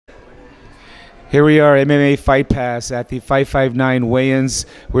Here we are, MMA Fight Pass at the 559 weigh-ins.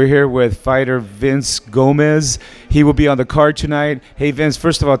 We're here with fighter Vince Gomez. He will be on the card tonight. Hey Vince,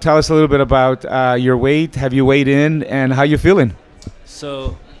 first of all, tell us a little bit about your weight. Have you weighed in and how you feeling?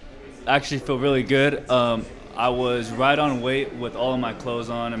 So, I actually feel really good. I was right on weight with all of my clothes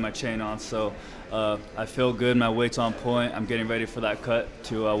on and my chain on, so I feel good. My weight's on point. I'm getting ready for that cut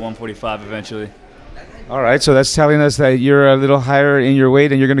to 145 eventually. All right, so that's telling us that you're a little higher in your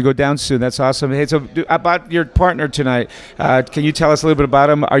weight and you're going to go down soon. That's awesome. Hey, so about your partner tonight, can you tell us a little bit about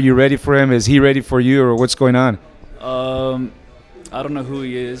him? Are you ready for him? Is he ready for you, or what's going on? I don't know who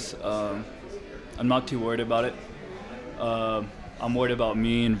he is. I'm not too worried about it. I'm worried about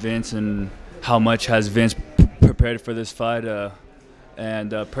me and Vince and how much has Vince prepared for this fight.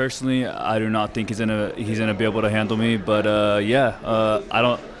 Personally, I do not think he's gonna be able to handle me. But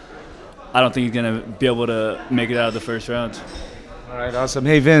I don't think he's gonna be able to make it out of the first round. All right, awesome.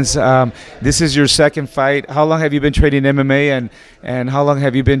 Hey Vince, this is your second fight. How long have you been training MMA, and how long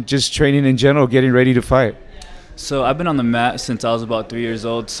have you been just training in general, getting ready to fight? So I've been on the mat since I was about 3 years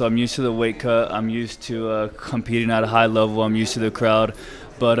old, so I'm used to the weight cut. I'm used to competing at a high level. I'm used to the crowd.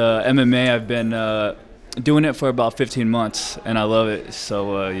 But MMA, I've been doing it for about 15 months, and I love it.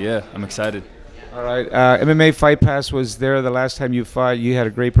 So, yeah, I'm excited. All right. MMA Fight Pass was there the last time you fought. You had a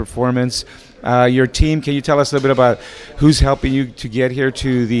great performance. Your team, can you tell us a little bit about who's helping you to get here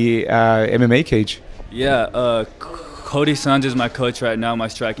to the MMA cage? Yeah, Cody Sons is my coach right now, my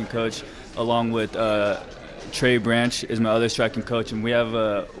striking coach, along with Trey Branch is my other striking coach, and we have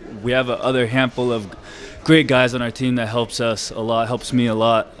a other handful of great guys on our team that helps us a lot, helps me a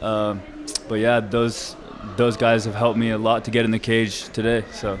lot. But yeah, those guys have helped me a lot to get in the cage today.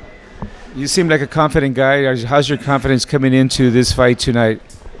 So. You seem like a confident guy. How's your confidence coming into this fight tonight?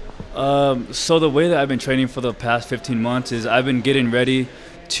 So the way that I've been training for the past 15 months is I've been getting ready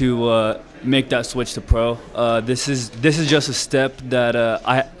to make that switch to pro. This is just a step that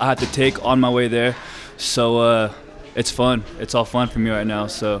I have to take on my way there. So it's fun. It's all fun for me right now.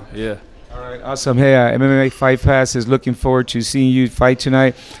 So yeah. All right, awesome. Hey, MMA Fight Pass is looking forward to seeing you fight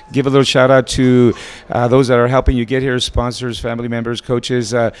tonight. Give a little shout out to those that are helping you get here, sponsors, family members,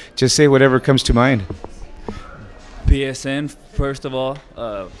 coaches. Just say whatever comes to mind. BSN, first of all,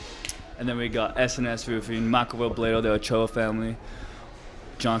 and then we got SNS Roofing, McElroy Blado, the Ochoa family,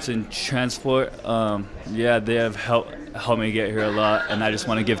 Johnson Transport. Yeah, they have helped me get here a lot, and I just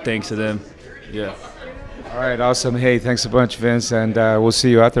want to give thanks to them. Yeah. All right, awesome. Hey, thanks a bunch, Vince, and we'll see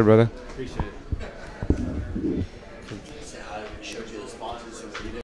you out there, brother. Appreciate it.